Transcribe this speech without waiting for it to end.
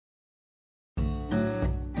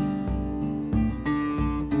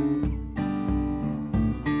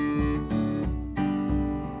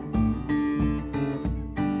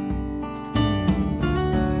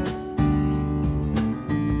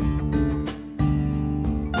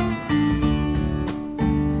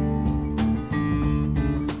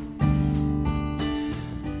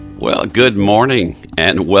Good morning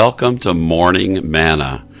and welcome to Morning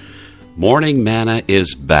Manna. Morning Manna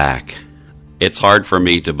is back. It's hard for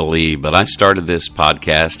me to believe, but I started this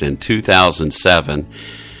podcast in 2007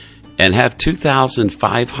 and have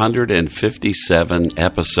 2,557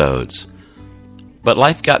 episodes. But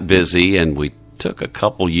life got busy and we took a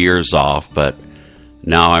couple years off, but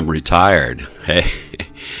now I'm retired. Hey,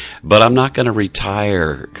 but I'm not going to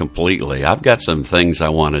retire completely. I've got some things I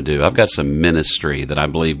want to do. I've got some ministry that I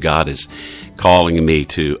believe God is calling me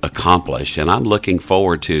to accomplish, and I'm looking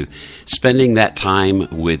forward to spending that time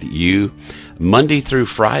with you. Monday through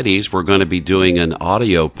Fridays, we're going to be doing an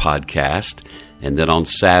audio podcast, and then on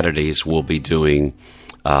Saturdays, we'll be doing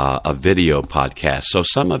a video podcast. So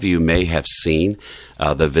some of you may have seen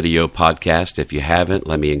the video podcast. If you haven't,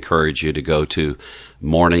 let me encourage you to go to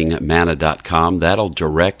morningmanna.com. That'll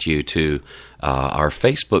direct you to our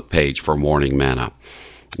Facebook page for Morning Manna.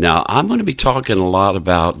 Now, I'm going to be talking a lot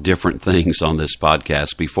about different things on this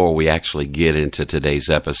podcast before we actually get into today's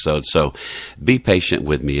episode, so be patient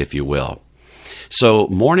with me if you will. So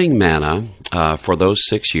Morning Manna, for those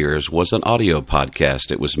 6 years, was an audio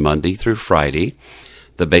podcast. It was Monday through Friday.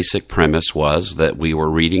 The basic premise was that we were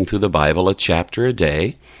reading through the Bible a chapter a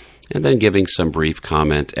day and then giving some brief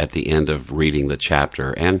comment at the end of reading the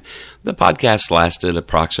chapter. And the podcast lasted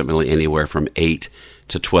approximately anywhere from 8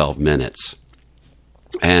 to 12 minutes.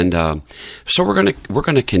 And so we're going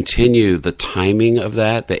to continue the timing of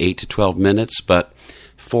that, the 8 to 12 minutes, but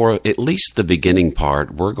for at least the beginning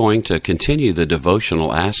part, we're going to continue the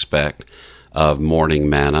devotional aspect of Morning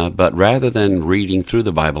Manna, but rather than reading through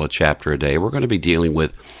the Bible a chapter a day, we're going to be dealing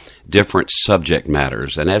with different subject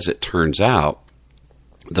matters. And as it turns out,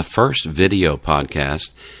 the first video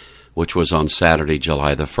podcast, which was on Saturday,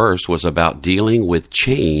 July the 1st, was about dealing with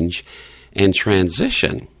change and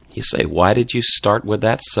transition. You say, why did you start with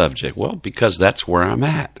that subject? Well, because that's where I'm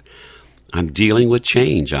at. I'm dealing with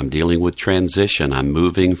change. I'm dealing with transition. I'm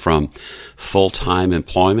moving from full-time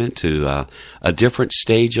employment to a different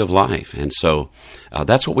stage of life. And so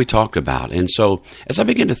that's what we talked about. And so as I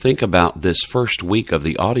began to think about this first week of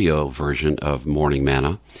the audio version of Morning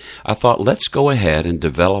Manna, I thought, let's go ahead and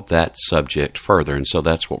develop that subject further. And so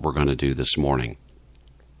that's what we're going to do this morning.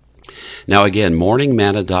 Now, again,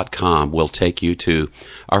 morningmanna.com will take you to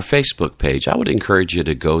our Facebook page. I would encourage you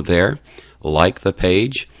to go there, like the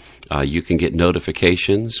page. You can get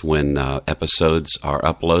notifications when episodes are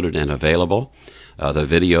uploaded and available. The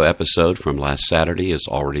video episode from last Saturday is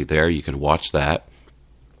already there. You can watch that.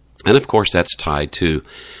 And, of course, that's tied to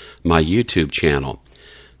my YouTube channel.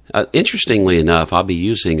 Interestingly enough, I'll be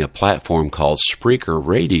using a platform called Spreaker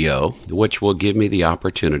Radio, which will give me the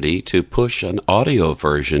opportunity to push an audio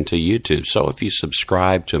version to YouTube. So if you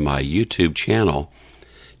subscribe to my YouTube channel,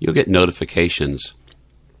 you'll get notifications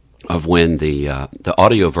of when the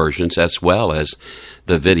audio versions as well as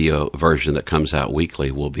the video version that comes out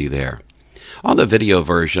weekly will be there. On the video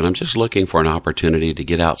version, I'm just looking for an opportunity to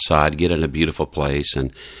get outside, get in a beautiful place,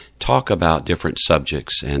 and talk about different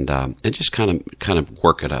subjects and just kind of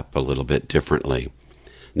work it up a little bit differently.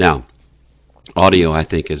 Now, audio I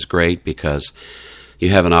think is great because you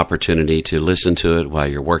have an opportunity to listen to it while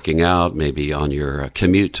you're working out, maybe on your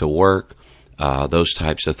commute to work. Those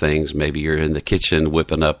types of things. Maybe you're in the kitchen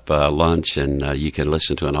whipping up lunch and you can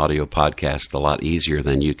listen to an audio podcast a lot easier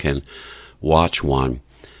than you can watch one.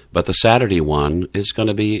 But the Saturday one is going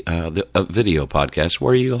to be a video podcast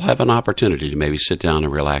where you'll have an opportunity to maybe sit down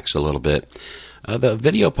and relax a little bit. The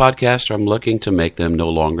video podcasts, I'm looking to make them no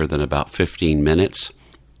longer than about 15 minutes,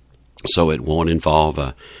 so it won't involve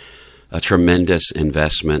a tremendous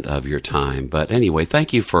investment of your time. But anyway,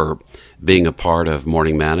 thank you for being a part of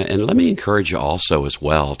Morning Manna. And let me encourage you also as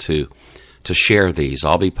well to share these.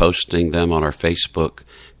 I'll be posting them on our Facebook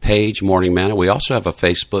page, Morning Manna. We also have a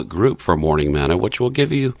Facebook group for Morning Manna, which will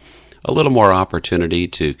give you a little more opportunity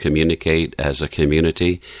to communicate as a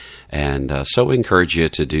community. And so we encourage you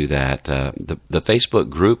to do that. The Facebook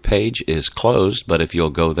group page is closed, but if you'll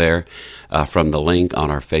go there from the link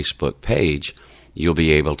on our Facebook page, you'll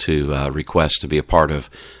be able to request to be a part of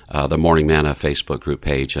the Morning Manna Facebook group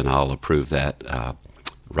page, and I'll approve that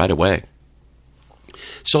right away.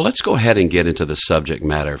 So let's go ahead and get into the subject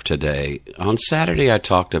matter of today. On Saturday, I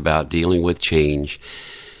talked about dealing with change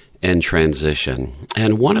and transition.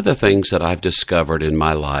 And one of the things that I've discovered in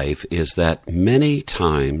my life is that many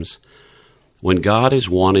times when God is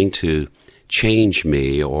wanting to change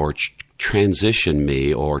me or transition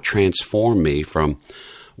me or transform me from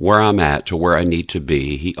where I'm at to where I need to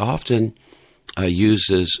be, He often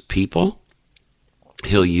uses people.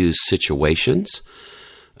 He'll use situations.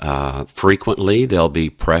 Frequently, there'll be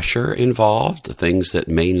pressure involved, things that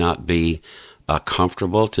may not be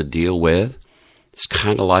comfortable to deal with. It's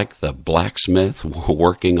kind of like the blacksmith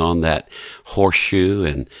working on that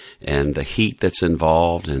horseshoe and the heat that's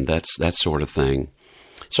involved and that sort of thing.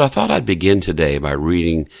 So I thought I'd begin today by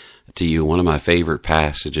reading to you one of my favorite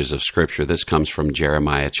passages of Scripture. This comes from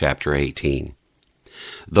Jeremiah chapter 18.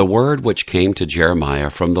 The word which came to Jeremiah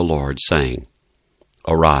from the Lord, saying,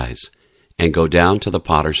 Arise, and go down to the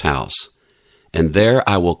potter's house, and there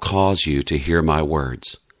I will cause you to hear my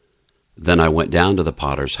words. Then I went down to the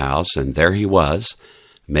potter's house, and there he was,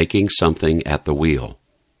 making something at the wheel.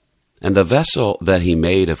 And the vessel that he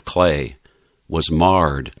made of clay was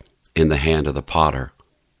marred in the hand of the potter.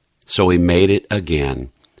 So he made it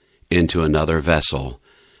again into another vessel,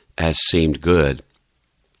 as seemed good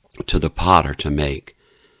to the potter to make.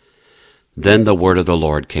 Then the word of the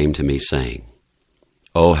Lord came to me, saying,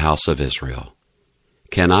 O house of Israel,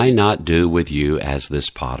 can I not do with you as this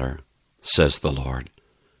potter, says the Lord?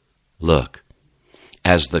 Look,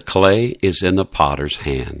 as the clay is in the potter's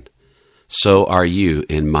hand, so are you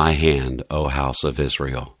in my hand, O house of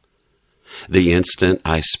Israel. The instant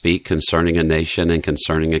I speak concerning a nation and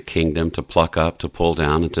concerning a kingdom to pluck up, to pull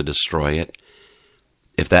down, and to destroy it,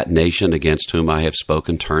 if that nation against whom I have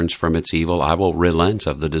spoken turns from its evil, I will relent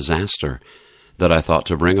of the disaster that I thought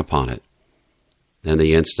to bring upon it. And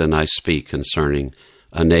the instant I speak concerning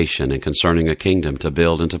a nation and concerning a kingdom to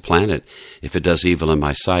build and to plant it, if it does evil in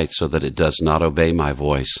my sight so that it does not obey my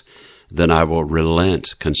voice, then I will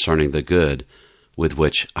relent concerning the good with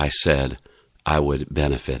which I said I would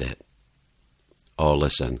benefit it. Oh,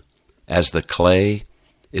 listen, as the clay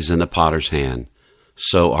is in the potter's hand,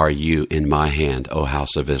 so are you in my hand, O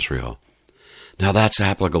house of Israel. Now that's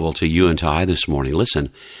applicable to you and to I this morning. Listen,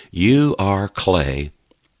 you are clay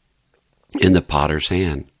in the potter's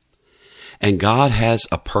hand. And God has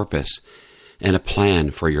a purpose and a plan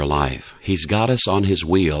for your life. He's got us on His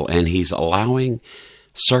wheel, and He's allowing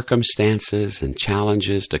circumstances and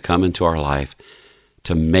challenges to come into our life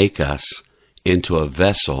to make us into a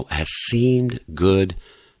vessel as seemed good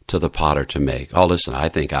to the potter to make. Oh, listen, I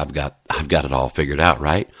think I've got it all figured out,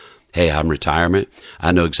 right? Hey, I'm retirement.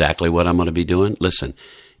 I know exactly what I'm going to be doing. Listen,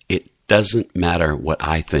 it doesn't matter what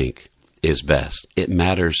I think is best. It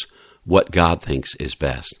matters what God thinks is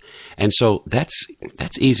best. And so that's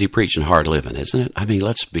easy preaching, hard living, isn't it? I mean,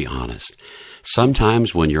 let's be honest.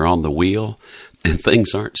 Sometimes when you're on the wheel and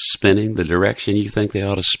things aren't spinning the direction you think they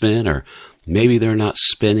ought to spin, or maybe they're not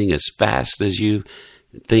spinning as fast as you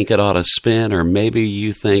think it ought to spin, or maybe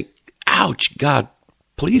you think, ouch, God,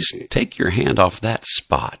 please take your hand off that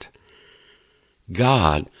spot.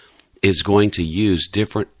 God is going to use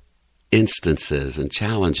different instances and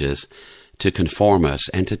challenges to conform us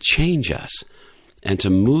and to change us and to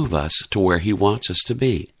move us to where He wants us to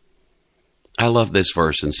be. I love this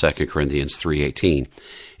verse in 2 Corinthians 3:18.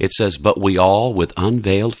 It says, But we all, with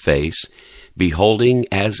unveiled face, beholding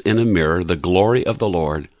as in a mirror the glory of the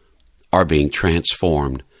Lord, are being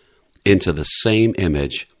transformed into the same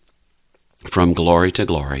image from glory to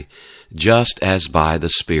glory, just as by the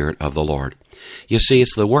Spirit of the Lord. You see,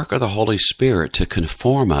 it's the work of the Holy Spirit to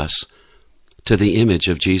conform us to the image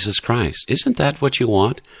of Jesus Christ. Isn't that what you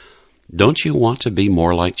want? Don't you want to be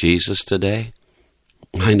more like Jesus today?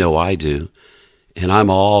 I know I do. And I'm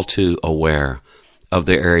all too aware of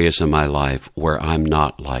the areas in my life where I'm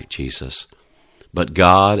not like Jesus. But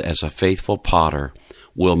God, as a faithful potter,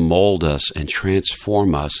 will mold us and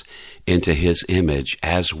transform us into His image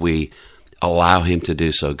as we allow Him to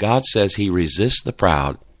do so. God says He resists the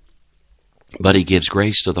proud, but He gives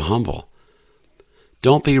grace to the humble.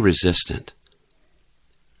 Don't be resistant.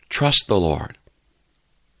 Trust the Lord.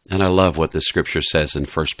 And I love what the Scripture says in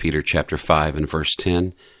 1 Peter chapter 5 and verse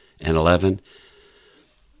 10 and 11.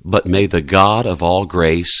 But may the God of all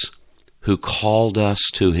grace, who called us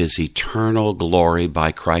to His eternal glory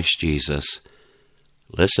by Christ Jesus,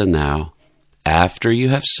 listen now, after you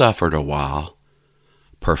have suffered a while,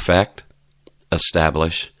 perfect,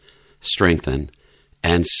 establish, strengthen,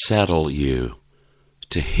 and settle you.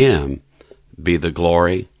 To Him be the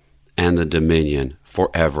glory and the dominion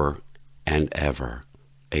forever and ever.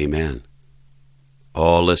 Amen.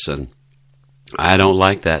 Oh, listen, I don't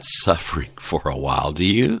like that suffering for a while, do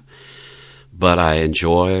you? But I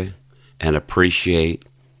enjoy and appreciate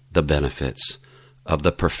the benefits of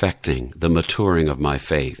the perfecting, the maturing of my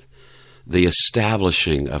faith, the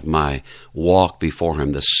establishing of my walk before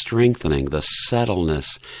Him, the strengthening, the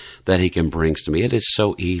settledness that He can bring to me. It is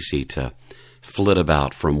so easy to flit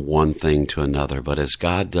about from one thing to another, but as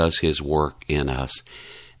God does His work in us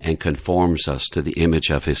and conforms us to the image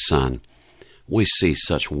of His Son, we see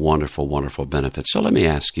such wonderful, wonderful benefits. So let me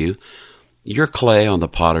ask you, your clay on the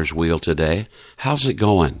potter's wheel today, how's it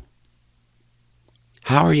going?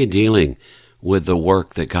 How are you dealing with the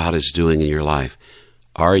work that God is doing in your life?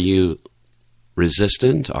 Are you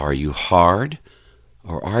resistant? Are you hard?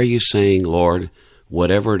 Or are you saying, Lord,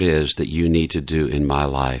 whatever it is that you need to do in my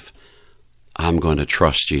life, I'm going to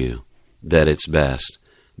trust you that it's best,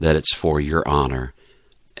 that it's for your honor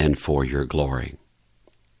and for your glory.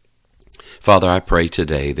 Father, I pray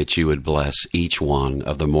today that you would bless each one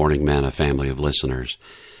of the Morning Manna family of listeners,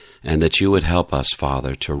 and that you would help us,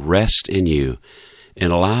 Father, to rest in you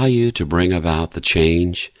and allow you to bring about the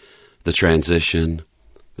change, the transition,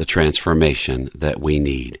 the transformation that we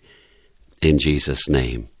need. In Jesus'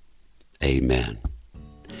 name, amen.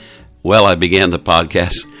 Well, I began the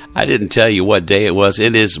podcast. I didn't tell you what day it was.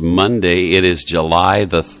 It is Monday. It is July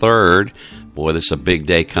the 3rd. Boy, this is a big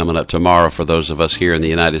day coming up tomorrow for those of us here in the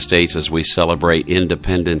United States as we celebrate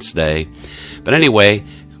Independence Day. But anyway,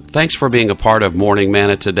 thanks for being a part of Morning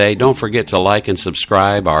Manna today. Don't forget to like and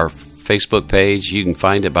subscribe our Facebook page. You can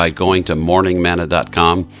find it by going to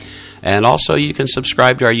morningmanna.com. And also, you can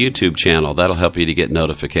subscribe to our YouTube channel. That'll help you to get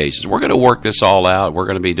notifications. We're going to work this all out. We're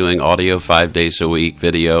going to be doing audio 5 days a week,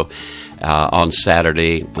 video on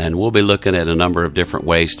Saturday, and we'll be looking at a number of different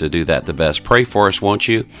ways to do that the best. Pray for us, won't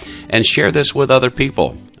you? And share this with other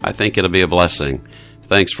people. I think it'll be a blessing.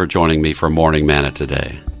 Thanks for joining me for Morning Manna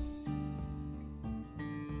today.